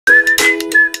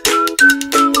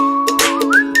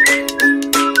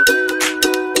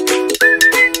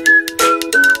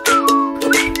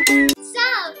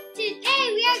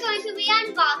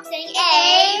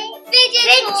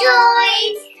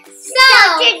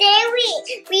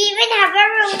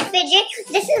fidget.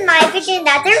 This is my fidget.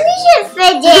 That's Arisha's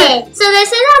fidget. So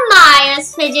this is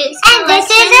Amaya's fidget collection. And this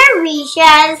is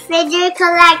Arisha's fidget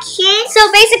collection.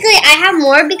 So basically, I have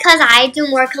more because I do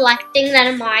more collecting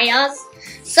than Amaya's.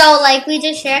 So like we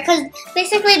just share, because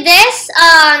basically this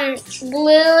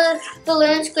blue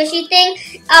balloon squishy thing,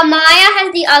 Amaya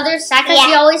has the other set because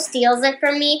she always steals it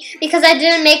from me because I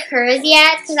didn't make hers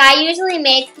yet. Because I usually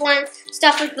make one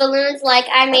stuff with balloons. Like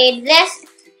I made this.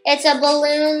 It's a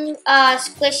balloon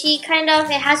squishy kind of.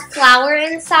 It has flour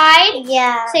inside.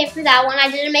 Yeah. Same for that one.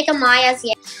 I didn't make Amaya's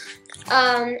yet.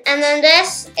 And then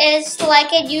this is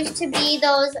like it used to be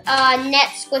those net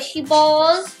squishy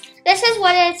balls. This is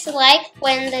what it's like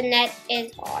when the net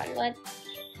is on.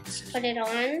 Let's put it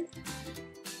on.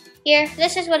 Here,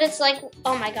 this is what it's like.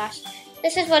 Oh my gosh.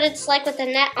 This is what it's like with the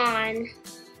net on.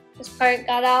 This part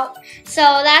got out. So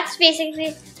that's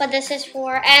basically what this is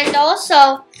for. And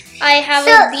also, I have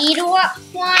a bead one.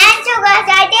 And so guys,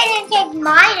 I didn't take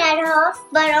my net off,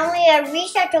 but only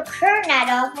Arisha took her net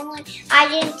off. Only I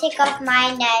didn't take off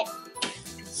my net.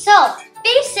 So,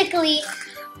 basically,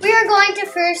 we are going to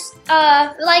first,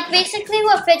 basically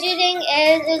what fidgeting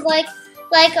is like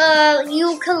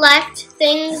you collect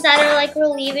things that are like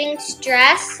relieving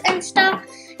stress and stuff.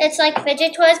 It's like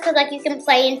fidget toys because like you can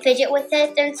play and fidget with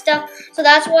it and stuff. So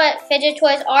that's what fidget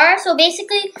toys are. So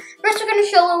basically, first we're going to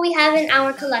show what we have in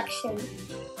our collection.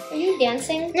 Are you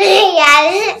dancing?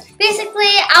 Yeah. Basically,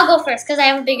 I'll go first because I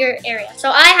have a bigger area. So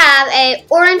I have a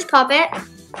orange puppet.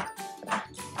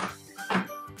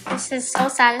 This is so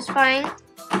satisfying.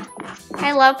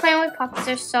 I love playing with puppets,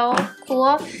 they're so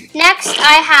cool. Next,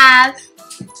 I have,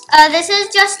 this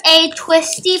is just a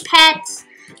Twisty Pets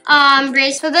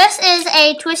bracelet. So this is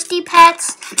a Twisty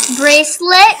Pets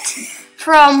bracelet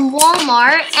from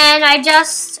Walmart, and I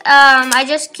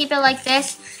just keep it like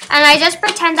this, and I just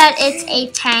pretend that it's a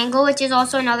tangle, which is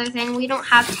also another thing. We don't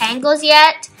have tangles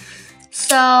yet,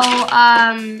 so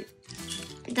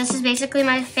this is basically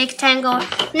my fake tangle.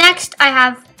 Next, I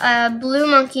have a blue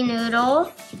monkey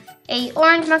noodle, a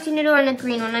orange monkey noodle, and a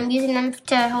green one. I'm using them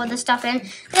to hold the stuff in.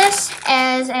 This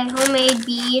is a homemade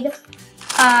bead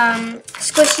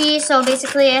squishy. So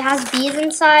basically it has beads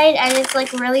inside and it's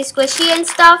like really squishy and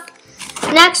stuff.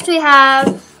 Next we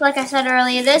have, like I said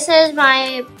earlier, this is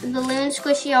my balloon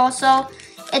squishy also.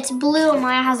 It's blue and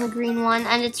Maya has a green one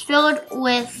and it's filled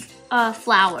with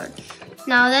flour.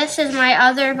 Now this is my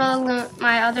other balloon,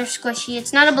 my other squishy.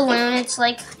 It's not a balloon, it's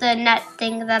like the net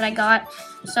thing that I got.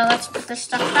 So let's put this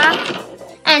stuff back.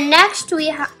 And next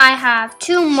I have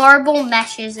two marble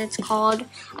meshes. It's called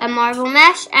a marble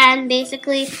mesh, and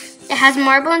basically it has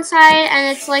marble inside,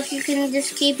 and it's like you can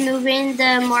just keep moving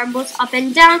the marbles up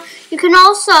and down. You can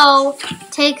also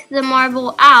take the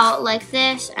marble out like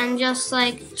this and just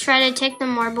like try to take the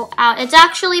marble out. It's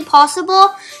actually possible,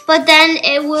 but then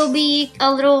it will be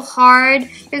a little hard.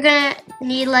 You're gonna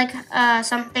need like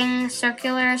something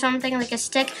circular or something, like a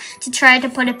stick, to try to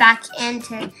put it back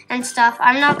into and stuff.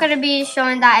 I'm not gonna be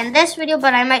showing that in this video,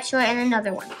 but I might show it in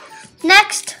another one.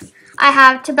 Next, I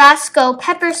have Tabasco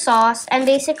pepper sauce, and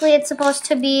basically it's supposed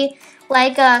to be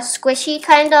like a squishy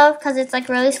kind of, because it's like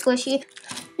really squishy.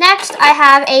 Next, I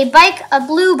have a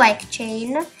blue bike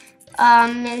chain.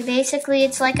 And basically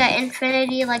it's like an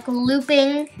infinity like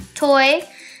looping toy.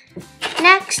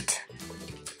 Next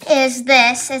is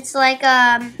this. It's like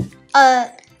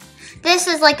this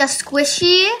is like a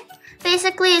squishy.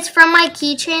 Basically, it's from my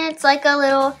keychain. It's like a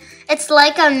little, it's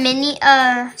like a mini,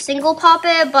 single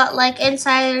poppet, but like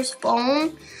inside there's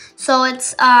foam. So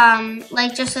it's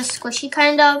like just a squishy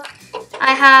kind of.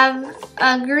 I have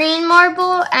a green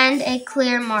marble and a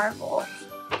clear marble.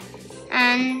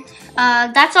 And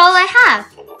that's all I have.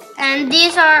 And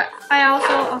these are,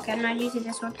 okay, I'm not using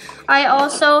this one. I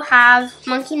also have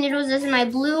monkey noodles. This is my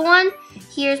blue one.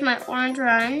 Here's my orange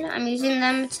one. I'm using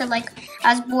them to like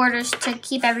as borders to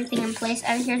keep everything in place.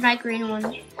 And here's my green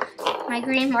one. My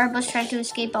green marble's trying to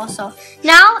escape also.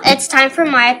 Now it's time for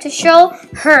Maya to show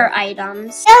her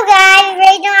items. So guys,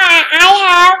 right now I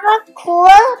have a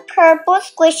cool purple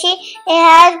squishy.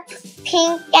 It has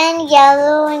pink and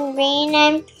yellow and green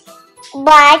and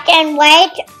black and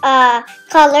white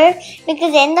color,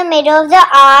 because in the middle of the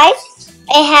eyes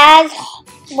it has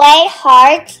white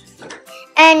hearts,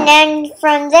 and then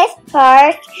from this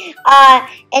part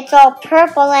it's all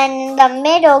purple, and in the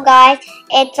middle, guys,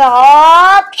 it's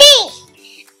all pink,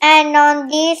 and on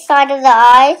this side of the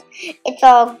eyes it's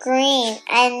all green,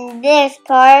 and this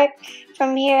part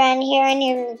from here and here and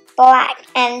here is black,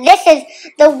 and this is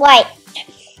the white.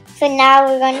 So now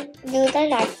we're going to do the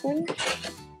next one.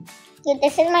 So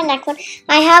this is my next one.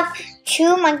 I have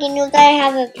 2 monkey noodles. I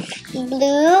have a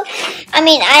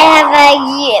I have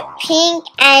a pink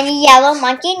and yellow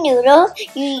monkey noodle.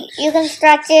 You can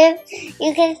stretch it.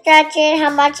 You can stretch it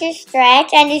how much you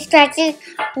stretch, and you stretch it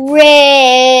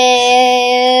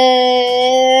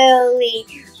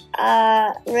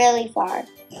really far.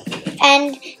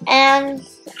 And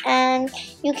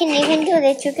you can even do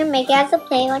this. You can make it as a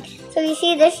plain one. So you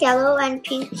see this yellow and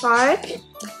pink part.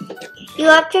 You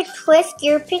have to twist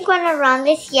your pink one around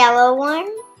this yellow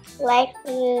one, like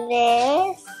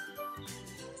this.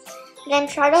 Then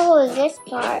try to hold this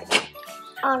part.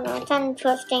 Oh no, it's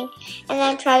untwisting. And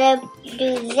then try to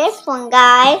do this one,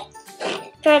 guys.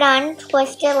 Try to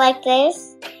untwist it like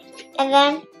this. And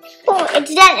then, oh,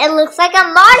 it's done. It looks like a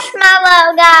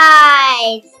marshmallow,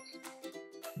 guys.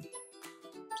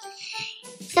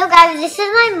 So guys, this is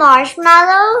my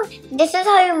marshmallow. This is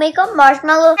how you make a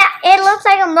marshmallow. It looks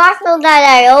like a marshmallow that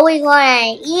I always want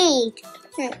to eat.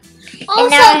 Also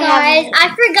guys, I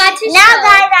forgot to Now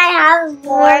guys, I have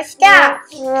more stuff.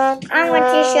 I'm going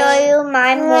to show you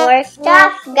my more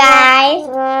stuff, guys.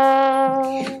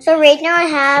 So right now I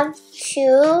have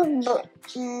 2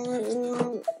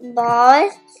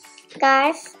 balls,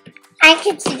 guys. I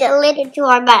can see the little 2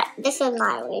 are, but this is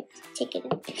my way to take it.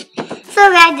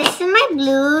 So guys, this is my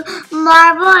blue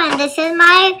marble and this is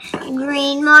my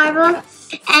green marble.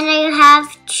 And I have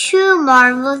 2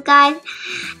 marbles, guys.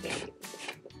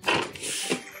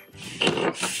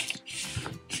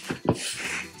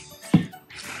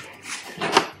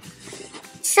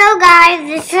 So guys,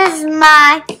 this is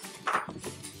my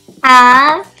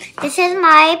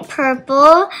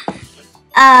purple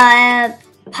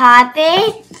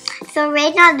puppet. So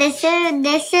right now this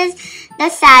is the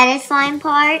satisfying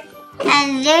part,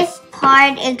 and this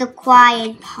part is the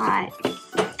quiet part.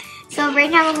 So right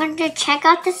now we're going to check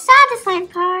out the satisfying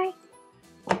part.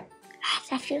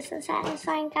 That feels so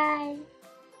satisfying, guys.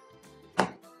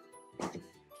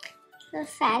 So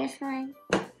satisfying.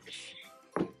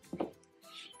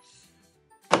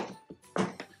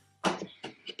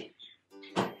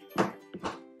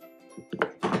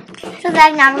 So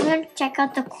guys, now we're going to check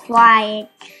out the quiet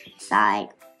side.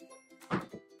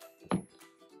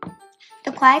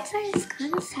 The quiet side is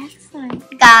kind of satisfying.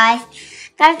 Guys,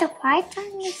 the quiet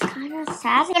side is kind of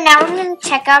satisfying. Now we're going to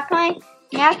check out my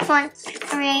next one.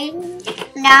 Right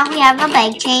now we have a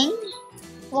bike chain.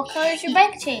 What color is your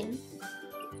bike chain?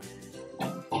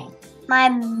 My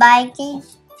bike chain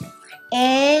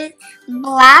is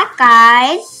black,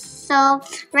 guys. So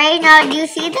right now, do you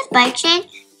see this bike chain?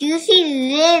 Do you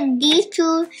see these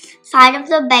 2 sides of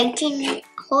the bike chain?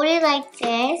 Hold it like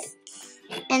this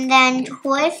and then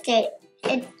twist it.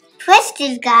 It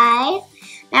twisted, guys.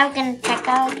 Now we're gonna check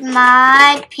out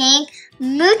my pink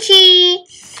Moochie.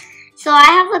 So I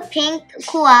have a pink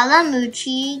koala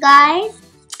Moochie, guys.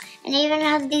 And it even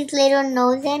has these little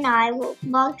nose and eyeballs.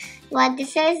 What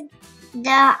this is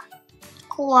the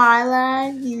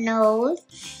koala nose.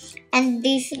 And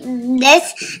these are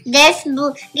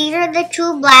the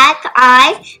 2 black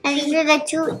eyes, and these are the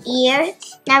 2 ears.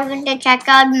 Now we're going to check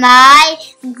out my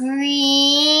green.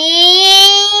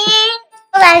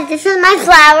 Guys, this is my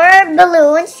flower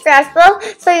balloon stress ball,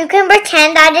 so you can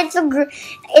pretend that it's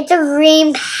a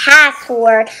green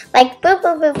password, like boop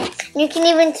boop boop. You can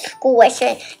even squish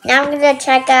it. Now I'm going to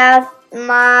check out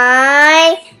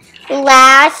my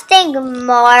plastic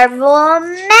marble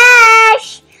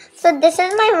mesh. So this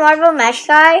is my marble mesh,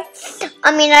 guys.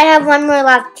 I have one more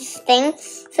left this thing.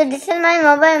 So this is my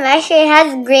marble mesh. It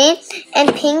has green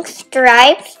and pink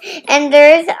stripes. And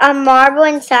there's a marble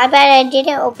inside, but I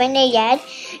didn't open it yet.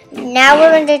 Now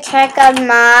we're going to check out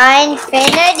my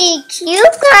infinity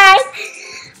cube, guys.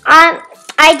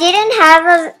 I didn't have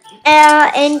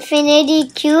an infinity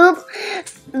cube,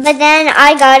 but then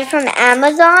I got it from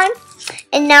Amazon.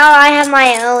 And now I have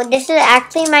my own. This is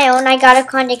actually my own. I got a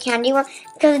Conda Candy one.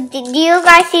 Because do you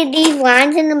guys see these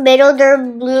lines in the middle? They're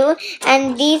blue.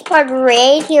 And these part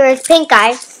right here is pink,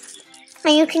 guys.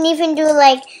 And you can even do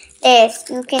like this.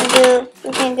 You can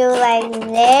do like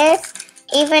this.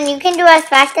 Even you can do as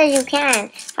fast as you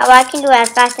can. How I can do as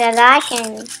fast as I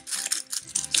can.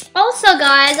 Also,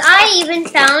 guys, I even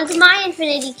found my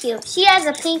infinity cube. She has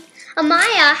a pink.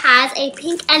 Amaya has a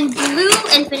pink and blue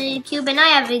infinity cube, and I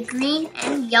have a green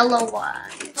and yellow one.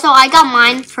 So I got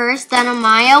mine first, then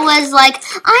Amaya was like,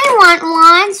 I want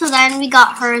one. So then we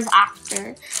got hers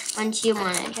after when she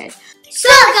wanted hers. So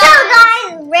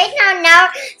guys, right now,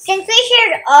 since we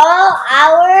shared all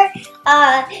our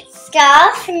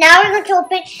stuff, now we're going to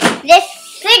open this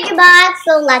fidget box.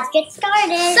 So let's get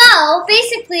started. So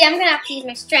basically, I'm going to have to use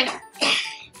my strength.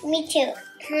 Me too.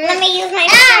 Let me use my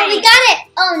Ah, screen. we got it.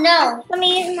 Oh no. Let me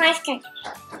use my screen.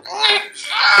 Got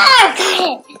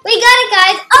it. We got it,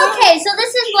 guys. Okay, so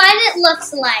this is what it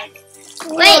looks like.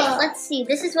 Wait, let's see.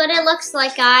 This is what it looks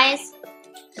like, guys.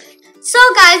 So,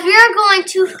 guys, we are going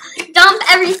to dump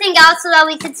everything out so that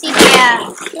we can see.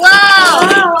 Yeah. Whoa.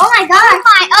 Oh my god.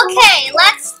 Okay,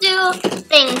 let's do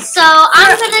things. So,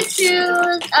 I'm going to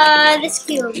choose this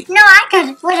cube. No, I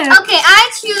got it. Whatever. Okay, I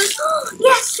choose.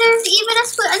 Yes, there's even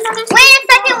another. Wait a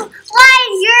second. Why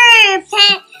is your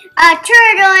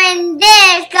turtle in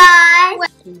this, guys?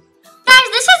 Guys,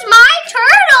 this is my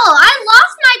turtle. I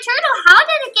lost my turtle. How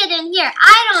did it get in here?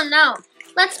 I don't know.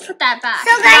 Let's put that back.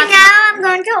 So guys, now I'm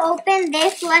going to open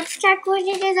this. Let's check what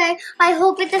it is. I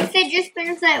hope it's a fidget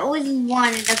spinner because I always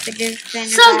wanted a fidget spinner.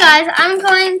 So guys, I'm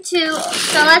going to,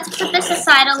 let's put this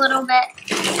aside a little bit.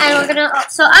 And I'm going to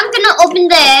open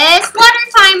this water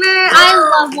timer. I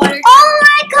love water timers. Oh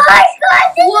my gosh,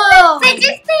 guys, this Whoa. is a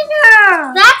fidget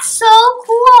spinner. That's so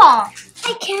cool.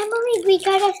 I can't believe we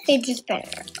got a fidget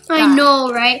spinner. I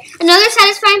know, right? Another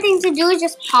satisfying thing to do is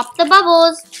just pop the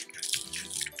bubbles.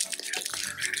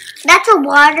 That's a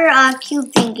water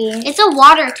cube thingy. It's a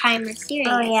water timer, seriously.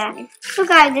 Oh yeah. So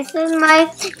guys, this is my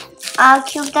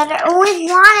cube that I always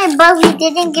wanted, but we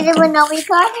didn't get it when we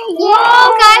got it.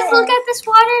 Whoa, guys, look at this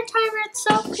water timer. It's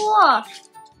so cool.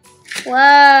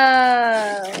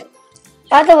 Whoa.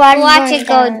 Watch it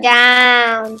go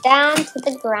down to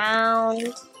the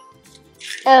ground.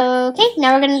 Okay,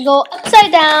 now we're gonna go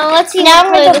upside down. Let's see. Now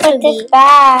I'm gonna put this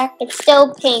back. It's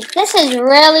still pink. This is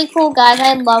really cool, guys.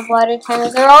 I love water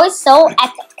timers. They're always so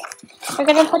epic. We're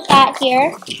gonna put that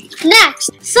here.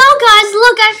 Next. So, guys,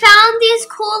 look, I found these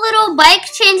cool little bike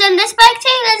chains, and this bike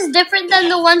chain is different than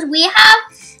the ones we have.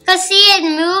 Cause see, it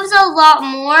moves a lot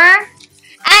more,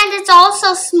 and it's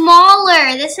also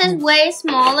smaller. This is way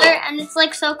smaller, and it's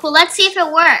like so cool. Let's see if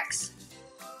it works.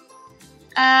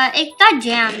 It got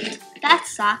jammed. That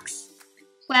sucks.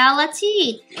 Well, let's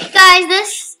see. Guys,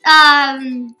 this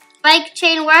bike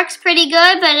chain works pretty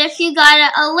good, but if you got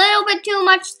it a little bit too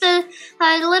much to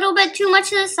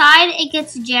the side, it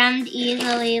gets jammed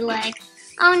easily. Like,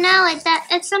 oh no, like that.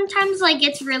 It sometimes like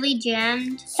gets really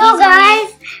jammed. So easily.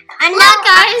 guys,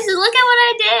 Look at what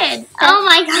I did. Oh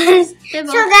my gosh. So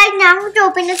guys, now we're going to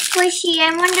open the squishy.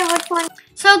 I wonder which one.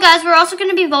 So guys, we're also going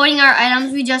to be voting our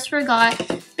items. We just forgot.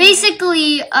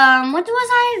 Basically, what was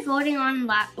I voting on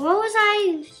last? What was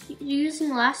I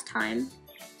using last time?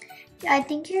 I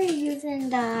think you're using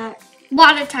the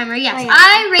water timer. Yes, oh, yeah.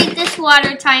 I rate this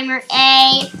water timer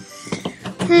a.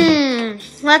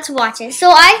 Let's watch it. So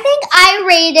I think I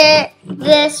rated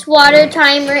this water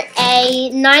timer a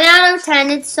 9 out of 10.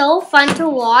 It's so fun to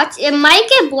watch. It might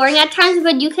get boring at times,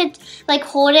 but you could like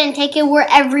hold it and take it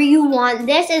wherever you want.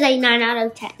 This is a 9 out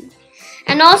of 10.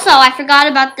 And also, I forgot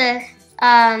about the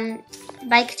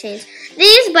bike chains.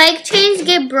 These bike chains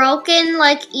get broken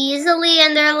like easily,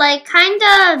 and they're like kind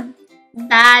of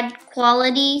bad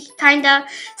quality, kinda.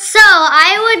 So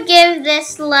I would give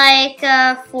this like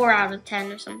a 4 out of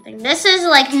 10 or something. This is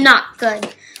like not good.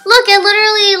 Look, it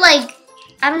literally like,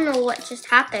 I don't know what just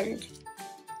happened.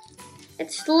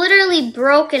 It's literally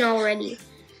broken already.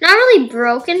 Not really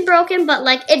broken, but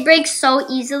like it breaks so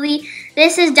easily.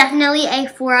 This is definitely a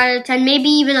 4 out of 10, maybe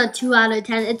even a 2 out of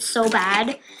 10. It's so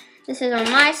bad. This is on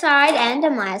my side and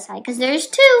on my side because there's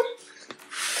 2.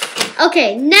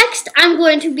 Okay, next I'm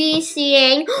going to be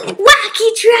seeing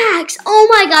Wacky Tracks. Oh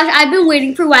my gosh, I've been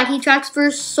waiting for Wacky Tracks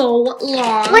for so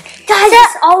long. Guys,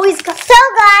 it's always so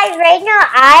guys, right now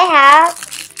I have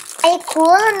a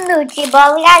cool Moochie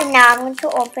ball. Now I'm going to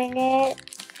open it.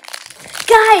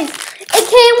 Guys, it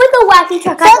came with a Wacky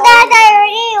Track. So guys, I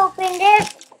already opened it,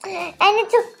 and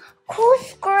it's a cool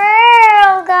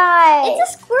squirrel, guys.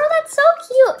 It's a squirrel that's so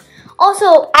cute.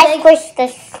 Also, I squished the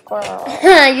squirrel.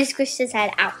 You squished his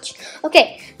head. Ouch.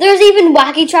 Okay, there's even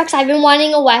Wacky Trucks. I've been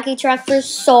wanting a Wacky Truck for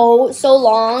so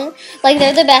long. Like,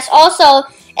 they're the best. Also,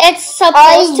 it's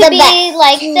supposed to be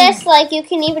like this. Like, you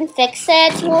can even fix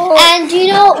it. Whoa. And, you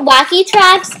know, Wacky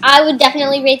Trucks, I would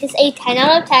definitely rate this a 10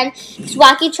 out of 10. Because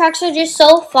Wacky Trucks are just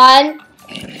so fun.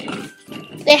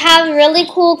 They have really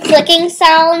cool clicking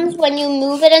sounds when you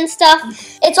move it and stuff.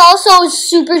 It's also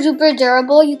super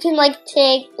durable. You can like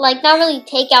not really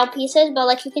take out pieces, but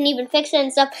like you can even fix it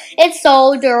and stuff. It's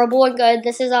so durable and good.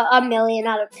 This is a million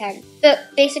out of 10.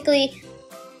 But basically,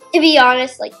 to be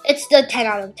honest, like it's the 10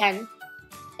 out of 10.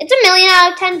 It's a million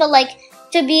out of 10, but like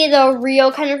to be the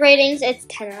real kind of ratings, it's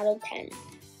 10 out of 10.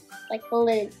 Like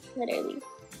literally.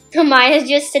 Maya's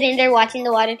just sitting there watching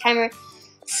the water timer.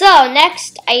 So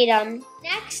next item.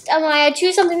 Next, Amaya,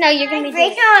 choose something that you're going to be Right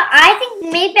now, I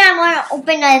think maybe I want to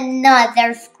open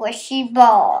another squishy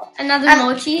ball. Another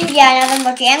mochi? Yeah, another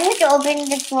mochi. I'm going to open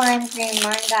the slime green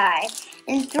one, guys.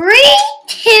 In 3,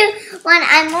 2, 1,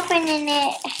 I'm opening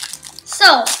it.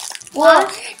 So, Whoa.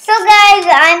 So guys,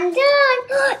 I'm done.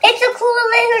 It's a cool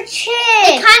little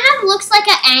chick. It kind of looks like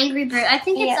an Angry Bird. I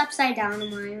think it's upside down,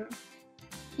 Amaya.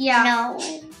 Yeah. No.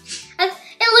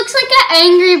 It looks like an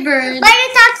Angry Bird. But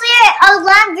it's actually a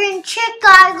lime green chick,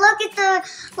 guys. Look at the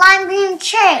lime green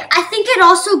chick. I think it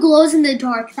also glows in the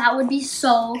dark. That would be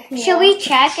so cool. Should we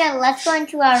check it? Let's go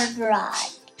into our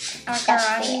garage. Our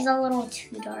garage is a little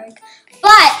too dark.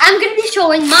 But I'm going to be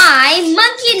showing my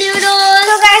monkey noodles.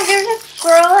 So guys, there's a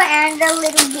squirrel and a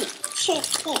little bit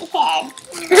chicken head.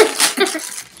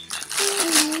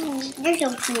 They're so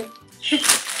cute.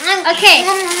 Okay.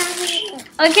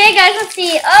 Okay, guys, let's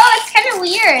see. Oh, it's kind of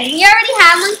weird. We already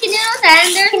have monkey noodles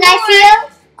and there's Can more. I feel?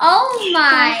 Oh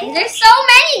my. There's so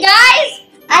many, guys.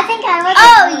 I think I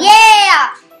want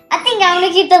yeah. I think I'm going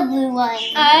to keep the blue one.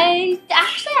 I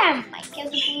might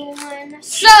get the blue one.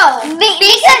 So,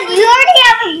 because you already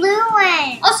have a blue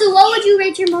one. Also, what would you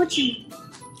rate your mochi?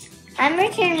 I'm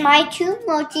rating my 2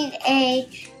 mochis a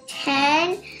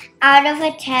 10 out of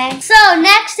a 10. So,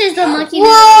 next is the monkey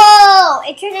noodle. Whoa!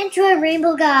 It turned into a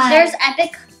rainbow, guys. There's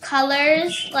epic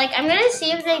colors. Like, I'm going to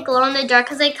see if they glow in the dark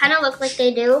because they kind of look like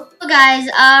they do. So, guys,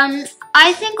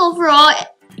 I think overall,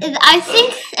 I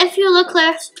think if you look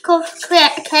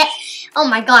oh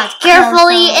my god,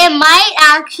 carefully, it might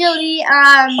actually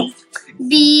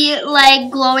be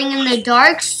like glowing in the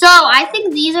dark. So I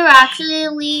think these are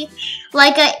actually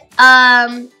like a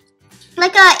 10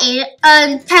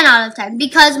 out of 10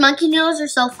 because monkey noodles are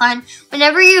so fun.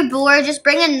 Whenever you're bored, just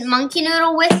bring a monkey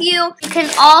noodle with you. You can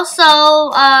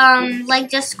also like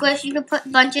just squish. You can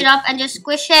bunch it up and just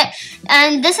squish it.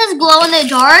 And this is glow in the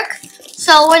dark.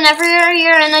 So whenever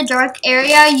you're in a dark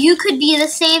area, you could be the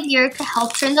savior to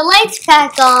help turn the lights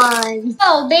back on.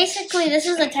 So basically, this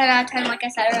is a 10 out of 10, like I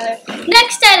said earlier.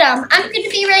 Next item, I'm going to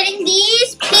be rating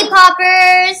these pea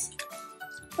poppers.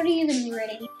 What are you going to be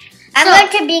rating? I'm going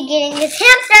to be getting this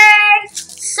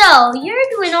hamster. So, you're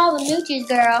doing all the moochies,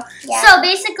 girl. Yeah. So,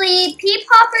 basically, pea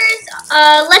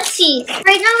poppers, let's see.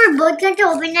 Right now, we're both going to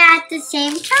open it at the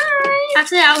same time.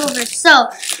 Actually, I'll go first. So,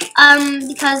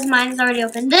 because mine's already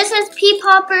open. This is pea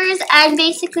poppers, and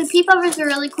basically, pea poppers are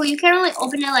really cool. You can't really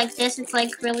open it like this. It's,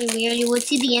 like, really weird. You would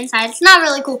see the inside. It's not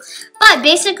really cool. But,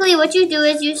 basically, what you do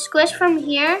is you squish from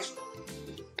here,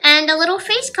 and a little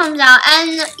face comes out.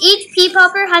 And each pea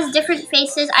popper has different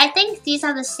faces. I think these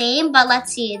are the same, but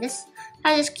let's see. This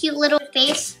has this cute little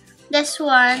face. This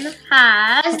one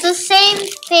has the same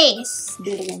face.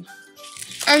 Do it again.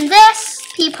 And this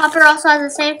pea popper also has the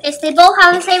same face. They both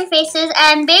have the same faces.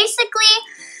 And basically,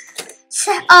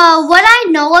 what I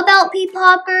know about pea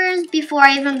poppers before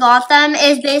I even got them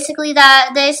is basically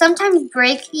that they sometimes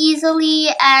break easily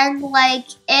and like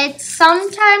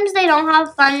sometimes they don't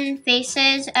have fun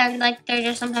faces and like they're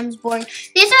just sometimes boring.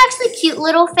 These are actually cute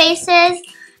little faces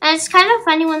and it's kind of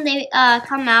funny when they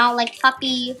come out like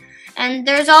puppy. And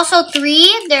there's also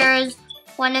 3. There's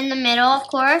one in the middle, of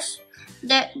course.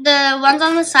 The ones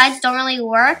on the sides don't really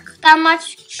work that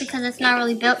much because it's not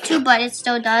really built to, but it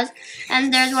still does.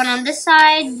 And there's one on this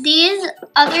side. These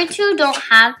other 2 don't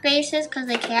have faces because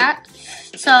they can't.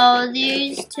 So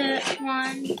these 2,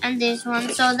 one, and this one.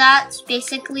 So that's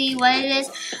basically what it is.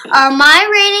 My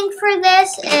rating for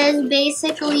this is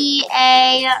basically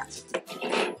a,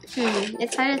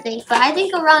 it's hard to think, but I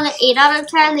think around an 8 out of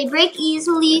 10. They break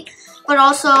easily. But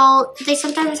also, they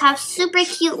sometimes have super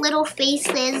cute little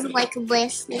faces like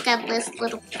this. Look at this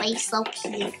little face, so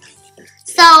cute.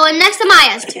 So, next to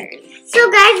Maya's turn. So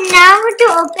guys, now we're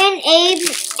to open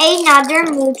another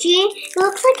mochi. It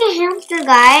looks like a hamster,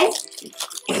 guys.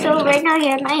 So right now,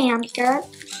 here's my hamster.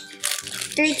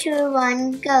 3, 2,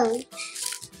 1, go.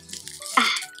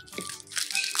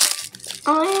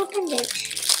 Oh, I opened it.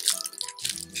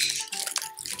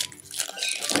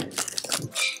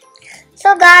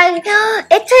 So guys,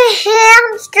 it's a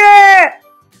hamster!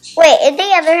 Wait, is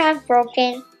the other half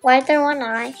broken? Why is there one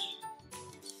eye?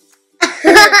 Guys,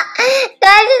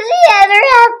 is the other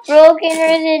half broken or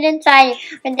is it inside?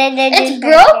 It's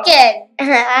broken!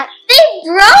 They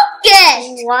broke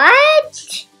it! What?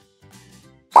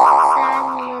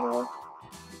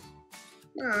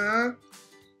 Aww.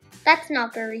 That's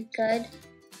not very good.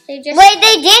 Wait,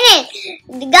 they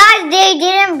didn't! Guys, they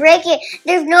didn't break it.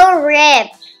 There's no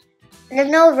rip. There's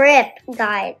no rip,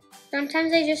 guys.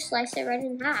 Sometimes they just slice it right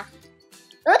in half.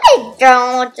 No, they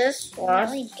don't. Just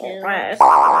really do.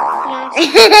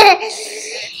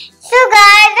 So guys,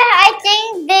 I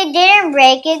think they didn't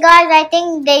break it, guys. I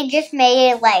think they just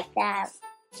made it like that.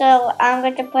 So I'm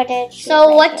going to put it. So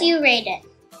right what do here. you rate it?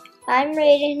 I'm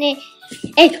rating it.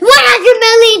 It's 100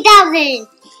 million thousand.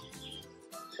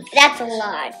 That's a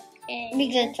lot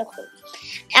because it's so cool.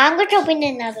 I'm going to open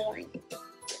another one.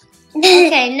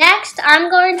 Okay, next I'm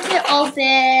going to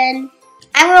open.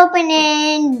 I'm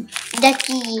opening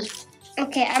Ducky.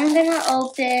 Okay, I'm gonna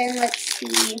open. Let's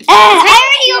see. I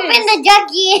already opened the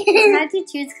Ducky. I had to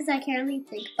choose because I can't really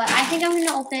think, but I think I'm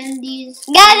gonna open these.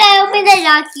 Guys, I opened the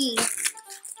Ducky.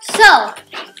 So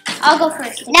I'll go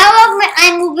first. Now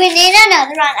I'm opening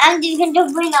another one. I'm just going to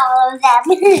open all of them.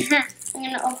 I'm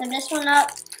gonna open this one up.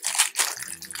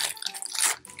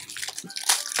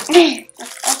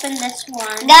 Let's open this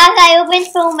one. Guys, I opened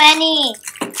so many.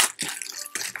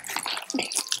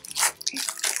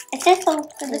 It's just so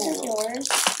cool. This is yours.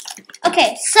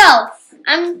 Okay, so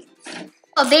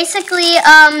basically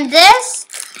this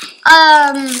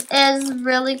is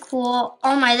really cool.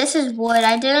 Oh my, this is wood.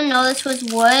 I didn't know this was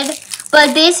wood.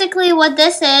 But basically what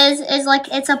this is like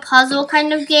it's a puzzle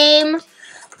kind of game.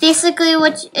 Basically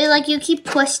like you keep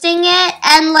twisting it,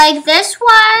 and like this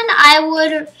one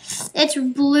it's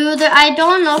blue. I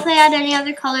don't know if they had any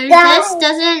other colors. This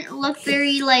doesn't look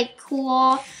very like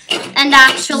cool and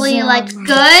actually like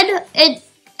good.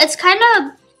 It's kind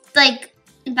of like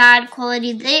bad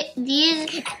quality.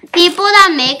 These people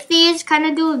that make these kind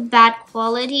of do bad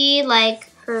quality, like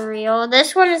for real.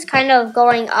 This one is kind of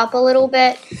going up a little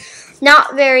bit.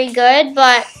 Not very good,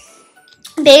 but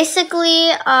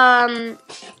basically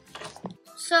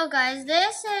so guys,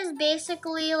 this is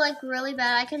basically like really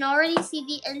bad. I can already see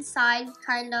the inside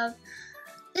kind of.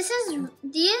 These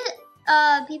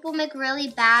people make really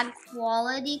bad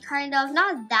quality, kind of.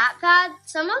 Not that bad.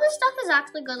 Some of the stuff is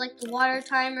actually good, like the water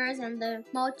timers and the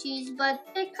mochis, but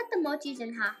they cut the mochis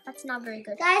in half. That's not very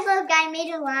good. Guys, look, I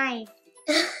made a line.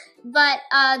 But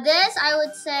this, I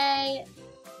would say,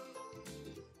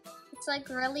 it's like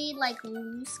really like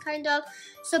loose, kind of.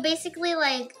 So basically,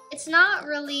 like, it's not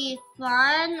really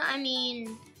fun. I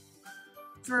mean,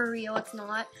 for real, it's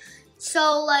not.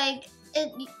 So like,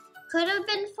 it could have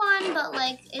been fun, but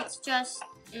like it's just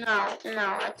no,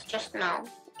 it's just no.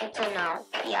 It's a no.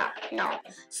 Yeah, no.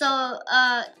 So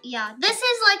yeah, this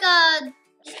is like a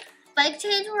bike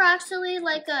chains were actually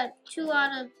like a 2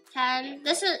 out of 10.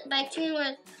 This is bike chain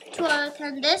was 2 out of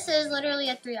 10. This is literally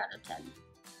a 3 out of 10.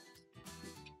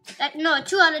 No,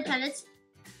 2 out of 10. It's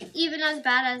even as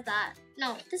bad as that.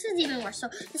 No, this is even worse. So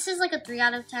this is like a 3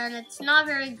 out of 10. It's not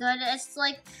very good. It's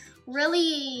like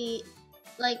really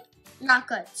like not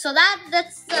good. So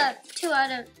that's the 3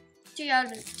 out of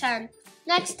 10.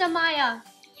 Next, Amaya.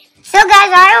 So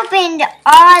guys, I opened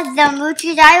all the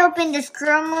moochies. I opened the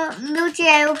squirrel moochie.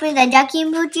 I opened the ducky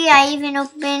moochie. I even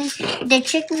opened the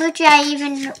chicken moochie. I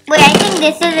think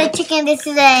this is a chicken. This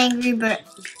is an Angry Bird.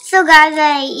 So guys,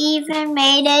 I even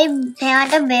made a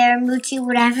panda bear moochie,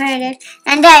 whatever it is.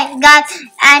 And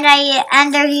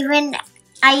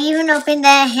I even opened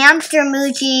the hamster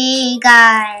moochie,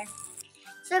 guys.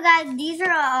 So guys, these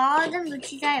are all the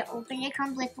moochies I opened. It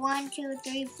comes with 1, 2,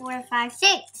 3, 4, 5,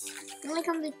 6. It only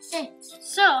comes with 6.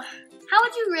 So, how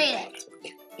would you rate it?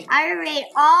 I rate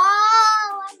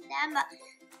all of them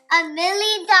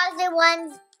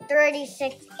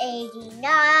 1,036,89.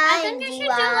 I think you should do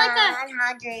like a 100. I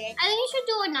think you should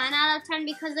do a 9 out of 10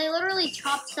 because they literally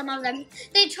chopped some of them.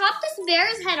 They chopped this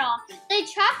bear's head off. They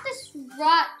chopped this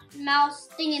rot mouse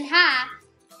thing in half,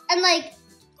 and like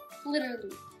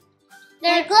literally.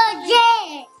 They're legit.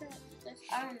 I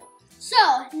don't know. So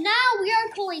now we are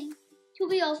going to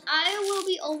be. I will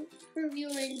be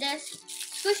reviewing this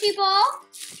squishy ball,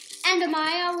 and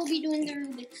Amaya will be doing the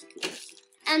Rubik's Cube.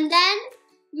 And then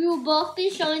we will both be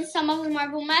showing some of the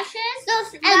marble meshes,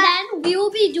 and then we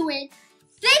will be doing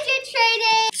fidget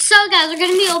trading. So guys, we're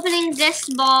gonna be opening this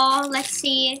ball. Let's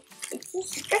see.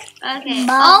 Okay.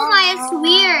 Oh my, it's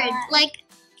weird. Like.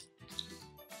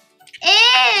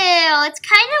 Ew, it's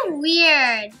kind of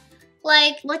weird.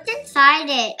 Like, what's inside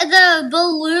it? The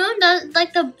balloon,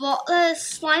 the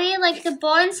slimy, like the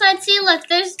ball inside. See, look,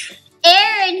 there's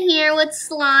air in here with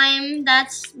slime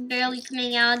that's barely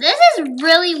coming out. This is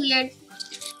really weird.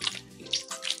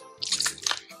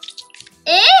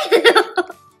 Ew.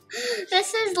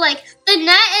 This is like, the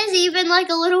net is even like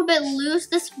a little bit loose.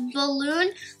 This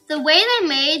balloon, the way they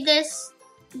made this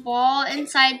ball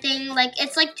inside thing, like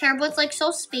it's like terrible. It's like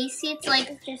so spacey. It's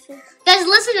like, guys,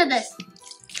 listen to this.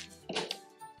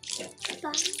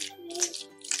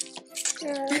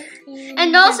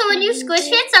 And also when you squish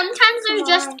it, sometimes there's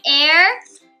just air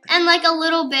and like a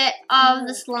little bit of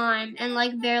the slime and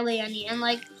like barely any, and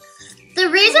like The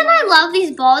reason I love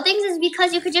these ball things is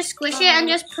because you could just squish it and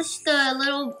just push the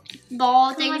little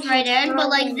ball things right in. But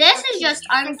like this is just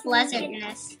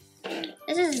unpleasantness.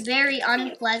 This is very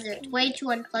unpleasant. Way too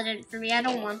unpleasant for me. I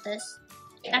don't want this.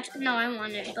 Actually, no, I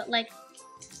want it. But like,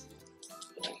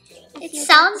 it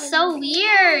sounds so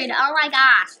weird. Oh my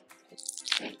gosh.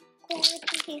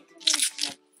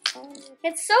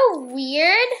 It's so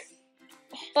weird.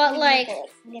 But like,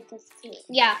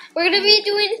 yeah, we're gonna be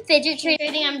doing fidget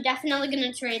trading. I'm definitely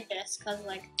gonna trade this because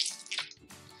like,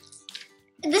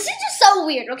 this is just so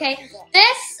weird. Okay,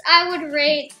 this I would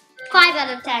rate 5 out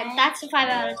of 10. That's a 5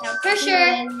 out of 10 for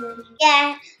sure.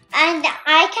 Yeah, and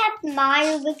I kept my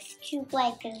Rubik's Cube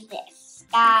like this,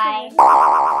 guys.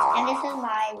 And this is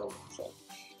my Rubik's Cube.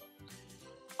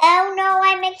 Oh no,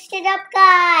 I mixed it up,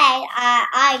 guys.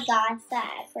 I got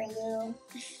that for you.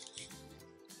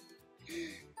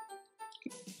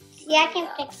 See, I can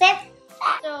fix it.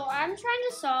 So I'm trying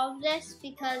to solve this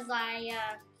because I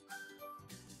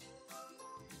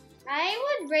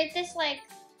would rate this like,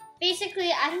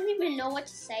 basically I don't even know what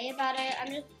to say about it. I'm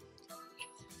just.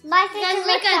 My sister Guys, look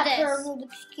mixed at up this. her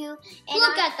Rubik's Cube. And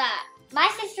Look at that. My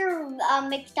sister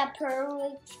mixed up her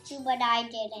Rubik's Cube, but I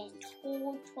didn't.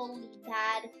 Totally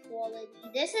bad quality.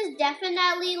 This is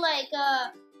definitely like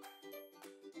a.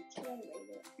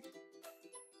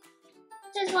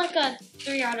 This is like a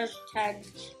 3 out of 10.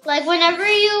 Like whenever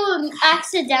you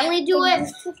accidentally do it,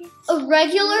 a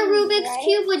regular Rubik's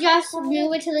Cube would just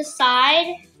move it to the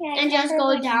side and just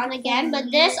go down again.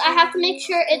 But this, I have to make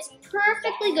sure it's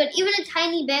perfectly good. Even a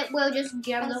tiny bit will just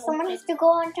jam the whole Someone thing. has to go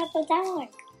on top of that one.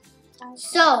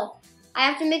 So I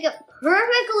have to make it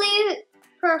perfectly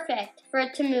perfect for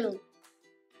it to move.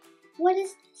 What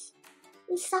is this?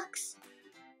 It sucks.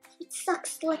 It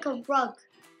sucks like a rug.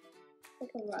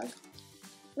 Like a rug.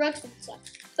 Rugs would suck.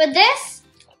 But this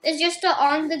is just an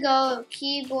on-the-go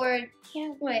keyboard.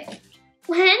 Yeah. Wait.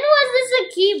 When was this a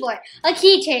keyboard? A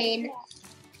keychain.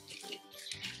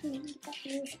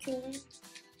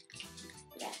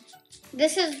 Yeah.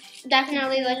 This is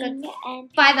definitely like a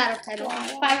 5 out of 10. 5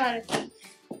 out of 10.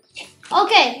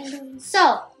 Okay,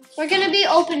 so we're gonna be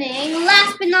opening,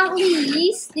 last but not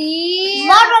least, the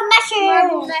Marble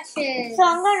meshes. meshes. So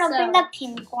I'm gonna open the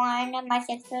pink one, and my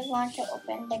sisters want to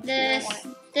open the blue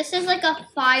one. This is like a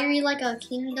fiery, like a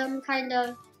kingdom kind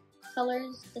of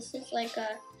colors. This is like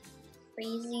a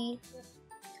crazy,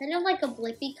 kind of like a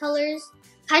blippy colors.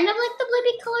 Kind of like the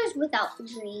blippy colors without the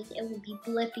green. It would be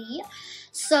blippy.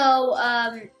 So,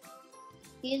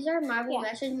 these are marble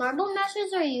meshes. Marble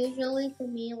meshes are usually, for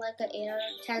me, like an 8 out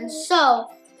of 10. So,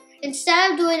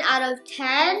 instead of doing out of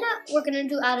 10, we're going to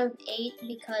do out of 8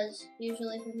 because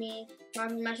usually for me,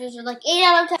 marble meshes are like 8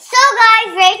 out of 10. So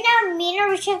guys, right now me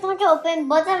and Arisha are going to open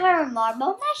both of our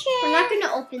marble meshes. We're not going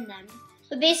to open them.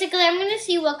 But basically, I'm going to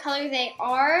see what color they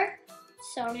are.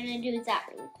 So, I'm going to do that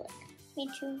really quick. Me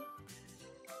too.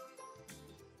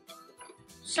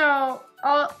 So,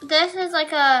 this is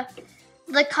like the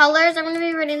colors, I'm going to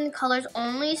be reading the colors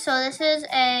only. So this is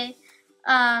a,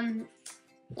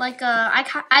 like a,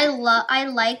 I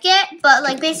like it, but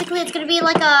like basically it's going to be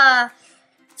like a,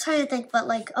 it's hard to think, but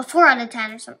like a 4 out of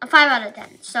 10 or something, a 5 out of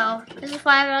 10. So this is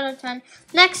 5 out of 10.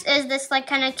 Next is this like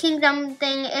kind of kingdom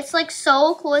thing. It's like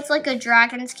so cool. It's like a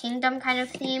dragon's kingdom kind of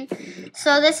theme.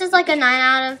 So this is like a 9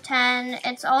 out of 10.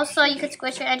 It's also, you could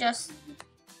squish it and just,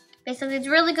 basically it's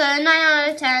really good, 9 out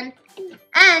of 10.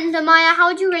 And Maya, how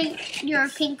would you rate your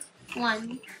pink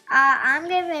one? I'm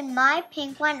giving my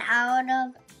pink one out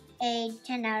of a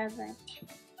 10 out of 10.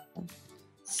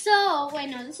 So, wait,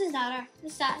 no, this is not our,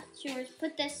 that's yours.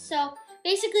 Put this, so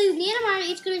basically me and Amara are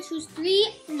each going to choose 3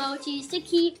 mochis to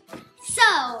keep.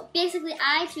 So, basically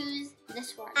I choose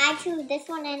this one. I choose this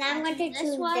one, and I'm going to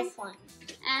choose this one.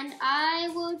 And I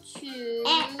will choose...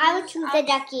 And I will choose the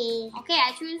ducky. Okay,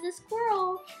 I choose the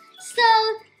squirrel.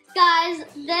 So, guys,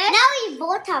 this... Now we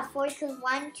both have 4, because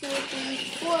 1, 2, 3,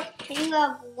 4. And you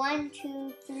have 1,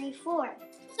 2, 3, 4.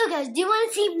 So, guys, do you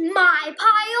want to see my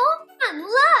pile? And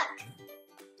look!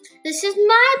 This is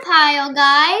my pile,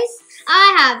 guys.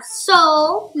 I have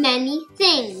so many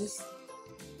things. So,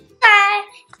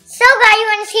 guys, you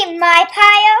want to see my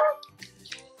pile?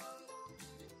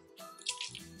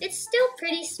 It's still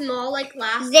pretty small, like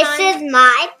last This time. is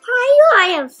my pile. I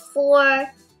have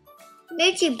 4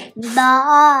 Fidget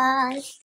balls.